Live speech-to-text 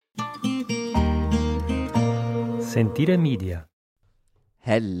Sentire Media.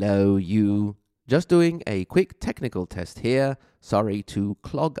 Hello, you. Just doing a quick technical test here. Sorry to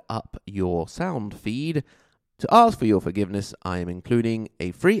clog up your sound feed. To ask for your forgiveness, I am including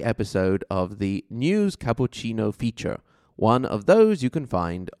a free episode of the NewsCappuccino feature, one of those you can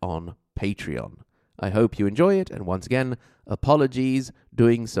find on Patreon. I hope you enjoy it, and once again, apologies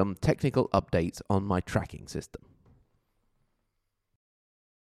doing some technical updates on my tracking system.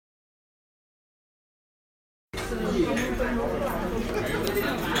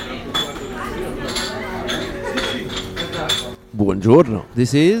 Buongiorno,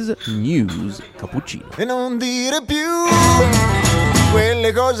 this is News Cappuccino. E non dire più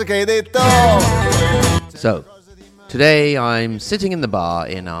quelle cose che hai detto. So, today I'm sitting in the bar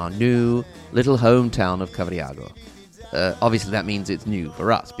in our new little hometown of Cavriago. Obviously that means it's new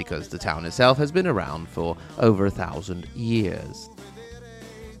for us because the town itself has been around for over 1,000 years.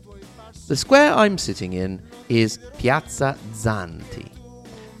 The square I'm sitting in is Piazza Zanti.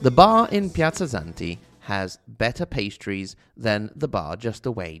 The bar in Piazza Zanti has better pastries than the bar just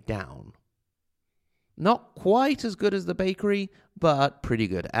a way down. Not quite as good as the bakery, but pretty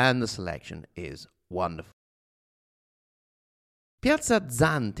good, and the selection is wonderful. Piazza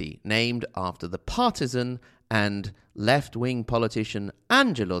Zanti, named after the partisan and left-wing politician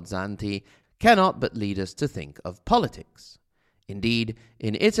Angelo Zanti, cannot but lead us to think of politics. Indeed,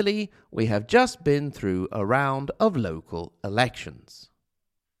 in Italy, we have just been through a round of local elections.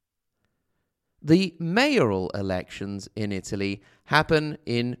 The mayoral elections in Italy happen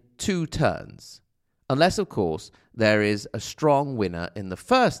in 2 turns, unless, of course, there is a strong winner in the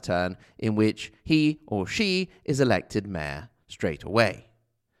first turn in which he or she is elected mayor straight away.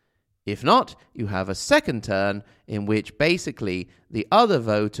 If not, you have a second turn in which basically the other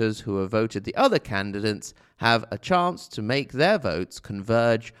voters who have voted the other candidates have a chance to make their votes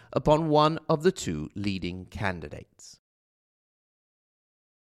converge upon one of the 2 leading candidates.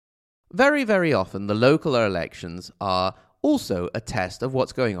 Very, very often the local elections are also a test of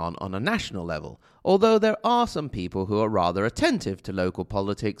what's going on a national level, although there are some people who are rather attentive to local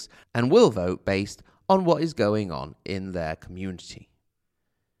politics and will vote based on what is going on in their community.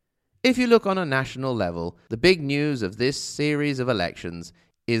 If you look on a national level, the big news of this series of elections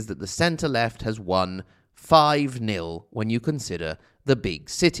is that the centre-left has won 5-0 when you consider the big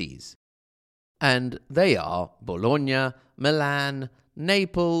cities. And they are Bologna, Milan,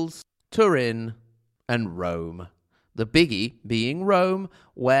 Naples, Turin, and Rome. The biggie being Rome,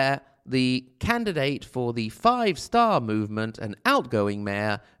 where the candidate for the 5-star movement and outgoing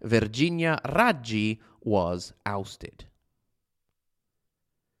mayor, Virginia Raggi, was ousted.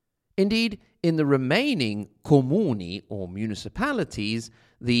 Indeed, in the remaining comuni or municipalities,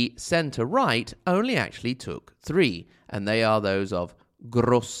 the centre-right only actually took 3, and they are those of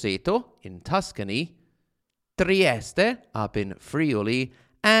Grosseto in Tuscany, Trieste up in Friuli,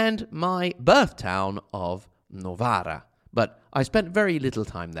 and my birth town of Novara. But I spent very little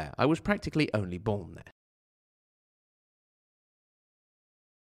time there. I was practically only born there.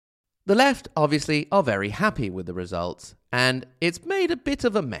 The left, obviously, are very happy with the results, and it's made a bit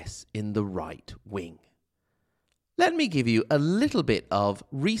of a mess in the right wing. Let me give you a little bit of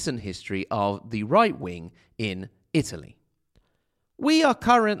recent history of the right wing in Italy. We are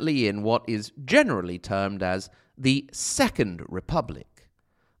currently in what is generally termed as the Second Republic.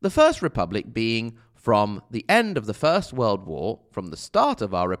 The First Republic being from the end of the First World War, from the start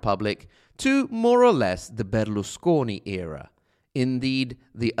of our republic, to more or less the Berlusconi era. Indeed,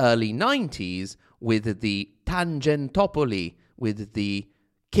 the early 90s with the Tangentopoli, with the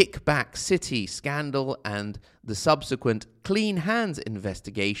Kickback City scandal and the subsequent Clean Hands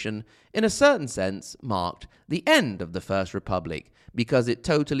investigation, in a certain sense marked the end of the First Republic because it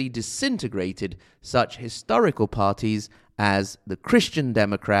totally disintegrated such historical parties as the Christian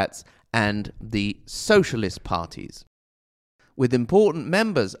Democrats and the Socialist parties, with important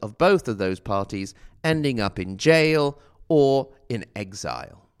members of both of those parties ending up in jail or in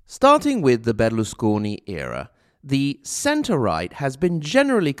exile. Starting with the Berlusconi era, the centre-right has been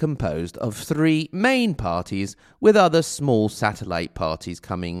generally composed of 3 main parties with other small satellite parties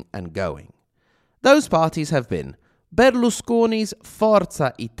coming and going. Those parties have been Berlusconi's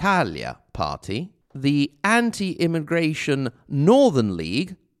Forza Italia party, the anti-immigration Northern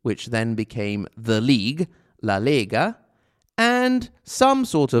League, which then became the League, La Lega, and some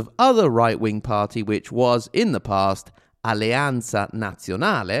sort of other right-wing party which was, in the past, Alleanza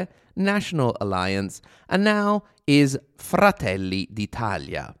Nazionale, National Alliance, and now is Fratelli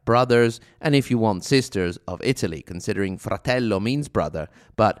d'Italia, brothers, and if you want, sisters of Italy, considering fratello means brother,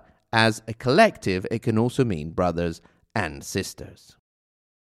 but as a collective, it can also mean brothers and sisters.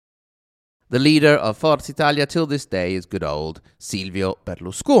 The leader of Forza Italia till this day is good old Silvio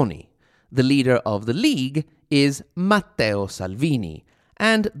Berlusconi. The leader of the League is Matteo Salvini.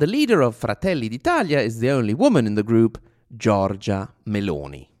 And the leader of Fratelli d'Italia is the only woman in the group, Giorgia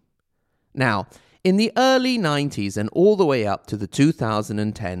Meloni. Now, in the early 90s and all the way up to the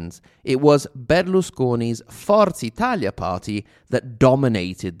 2010s, it was Berlusconi's Forza Italia party that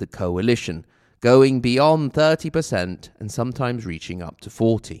dominated the coalition, going beyond 30% and sometimes reaching up to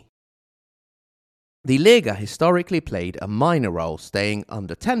 40%. The Lega historically played a minor role, staying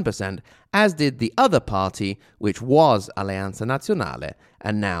under 10%, as did the other party, which was Alleanza Nazionale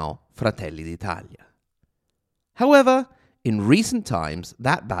and now Fratelli d'Italia. However, in recent times,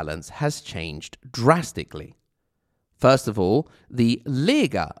 that balance has changed drastically. First of all, the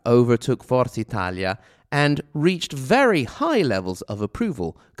Lega overtook Forza Italia and reached very high levels of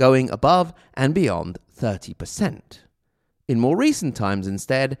approval, going above and beyond 30%. In more recent times,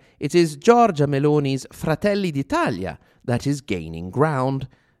 instead, it is Giorgia Meloni's Fratelli d'Italia that is gaining ground,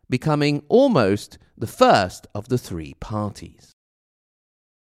 becoming almost the first of the three parties.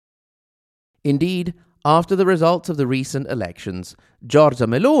 Indeed, after the results of the recent elections, Giorgia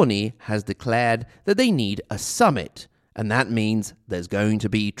Meloni has declared that they need a summit, and that means there's going to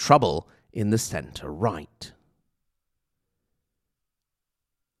be trouble in the centre-right.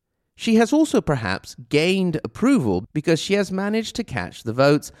 She has also perhaps gained approval because she has managed to catch the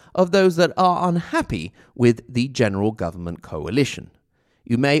votes of those that are unhappy with the general government coalition.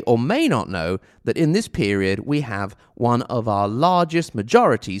 You may or may not know that in this period we have one of our largest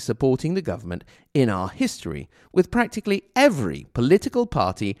majorities supporting the government in our history, with practically every political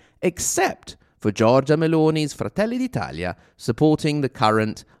party except for Giorgia Meloni's Fratelli d'Italia supporting the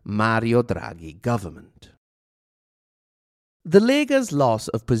current Mario Draghi government. The Lega's loss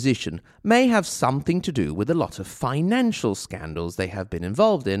of position may have something to do with a lot of financial scandals they have been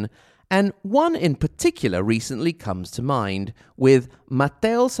involved in, and one in particular recently comes to mind with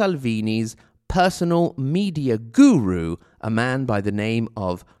Matteo Salvini's personal media guru, a man by the name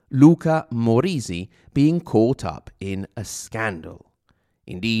of Luca Morisi, being caught up in a scandal.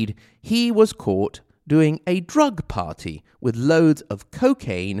 Indeed, he was caught doing a drug party with loads of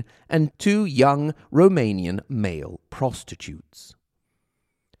cocaine and 2 young Romanian male prostitutes.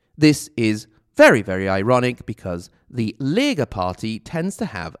 This is very, very ironic because the Lega party tends to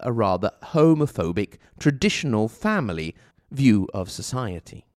have a rather homophobic, traditional family view of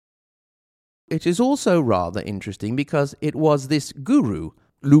society. It is also rather interesting because it was this guru,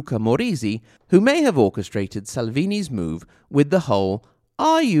 Luca Morisi, who may have orchestrated Salvini's move with the whole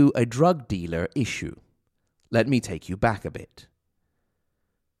 "are you a drug dealer" issue. Let me take you back a bit.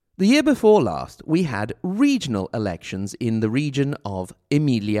 The year before last, we had regional elections in the region of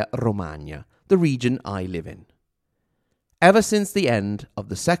Emilia-Romagna, the region I live in. Ever since the end of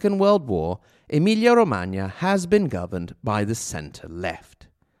the Second World War, Emilia-Romagna has been governed by the centre-left.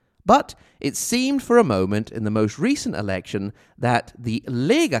 But it seemed for a moment in the most recent election that the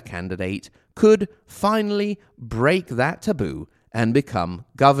Lega candidate could finally break that taboo and become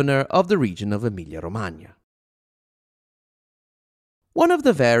governor of the region of Emilia-Romagna. One of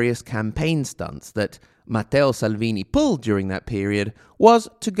the various campaign stunts that Matteo Salvini pulled during that period was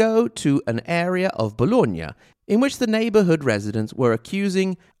to go to an area of Bologna in which the neighbourhood residents were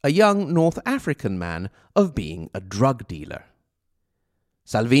accusing a young North African man of being a drug dealer.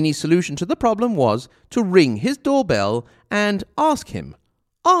 Salvini's solution to the problem was to ring his doorbell and ask him,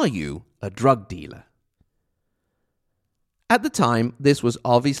 "Are you a drug dealer?" At the time, this was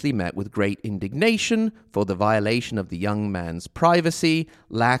obviously met with great indignation for the violation of the young man's privacy,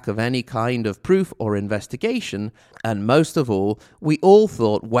 lack of any kind of proof or investigation, and most of all, we all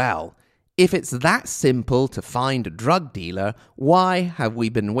thought, well, if it's that simple to find a drug dealer, why have we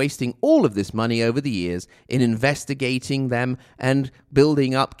been wasting all of this money over the years in investigating them and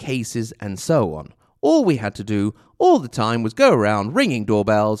building up cases and so on? All we had to do all the time was go around ringing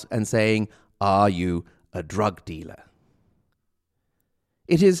doorbells and saying, "Are you a drug dealer?"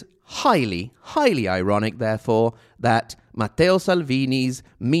 It is highly, highly ironic, therefore, that Matteo Salvini's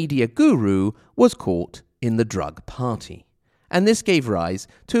media guru was caught in the drug party. And this gave rise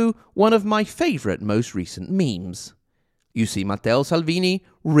to one of my favourite most recent memes. You see Matteo Salvini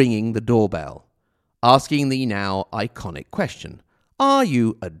ringing the doorbell, asking the now iconic question, "Are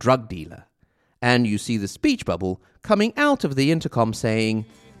you a drug dealer?" And you see the speech bubble coming out of the intercom saying,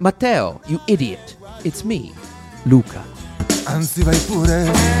 "Matteo, you idiot, it's me, Luca." Anzi vai pure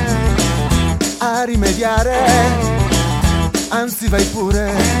a rimediare, anzi vai pure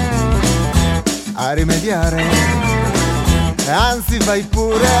a rimediare, anzi vai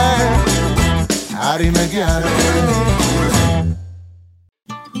pure a rimediare.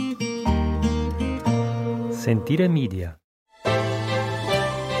 Sentire Media.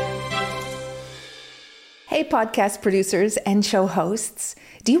 Hey, podcast producers and show hosts.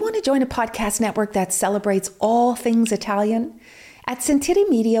 Do you want to join a podcast network that celebrates all things Italian? At Sentire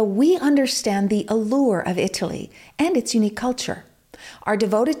Media, we understand the allure of Italy and its unique culture. Our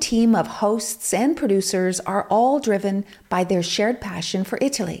devoted team of hosts and producers are all driven by their shared passion for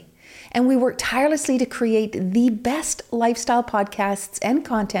Italy. And we work tirelessly to create the best lifestyle podcasts and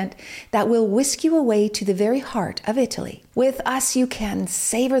content that will whisk you away to the very heart of Italy. With us, you can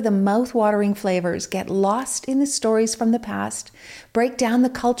savor the mouth-watering flavors, get lost in the stories from the past, break down the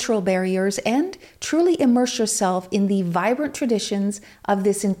cultural barriers, and truly immerse yourself in the vibrant traditions of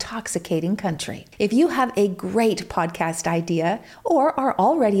this intoxicating country. If you have a great podcast idea or are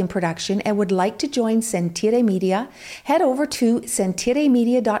already in production and would like to join Sentire Media, head over to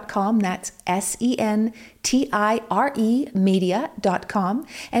sentiremedia.com, that's SENTIRE media.com,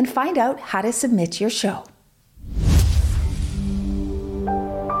 and find out how to submit your show.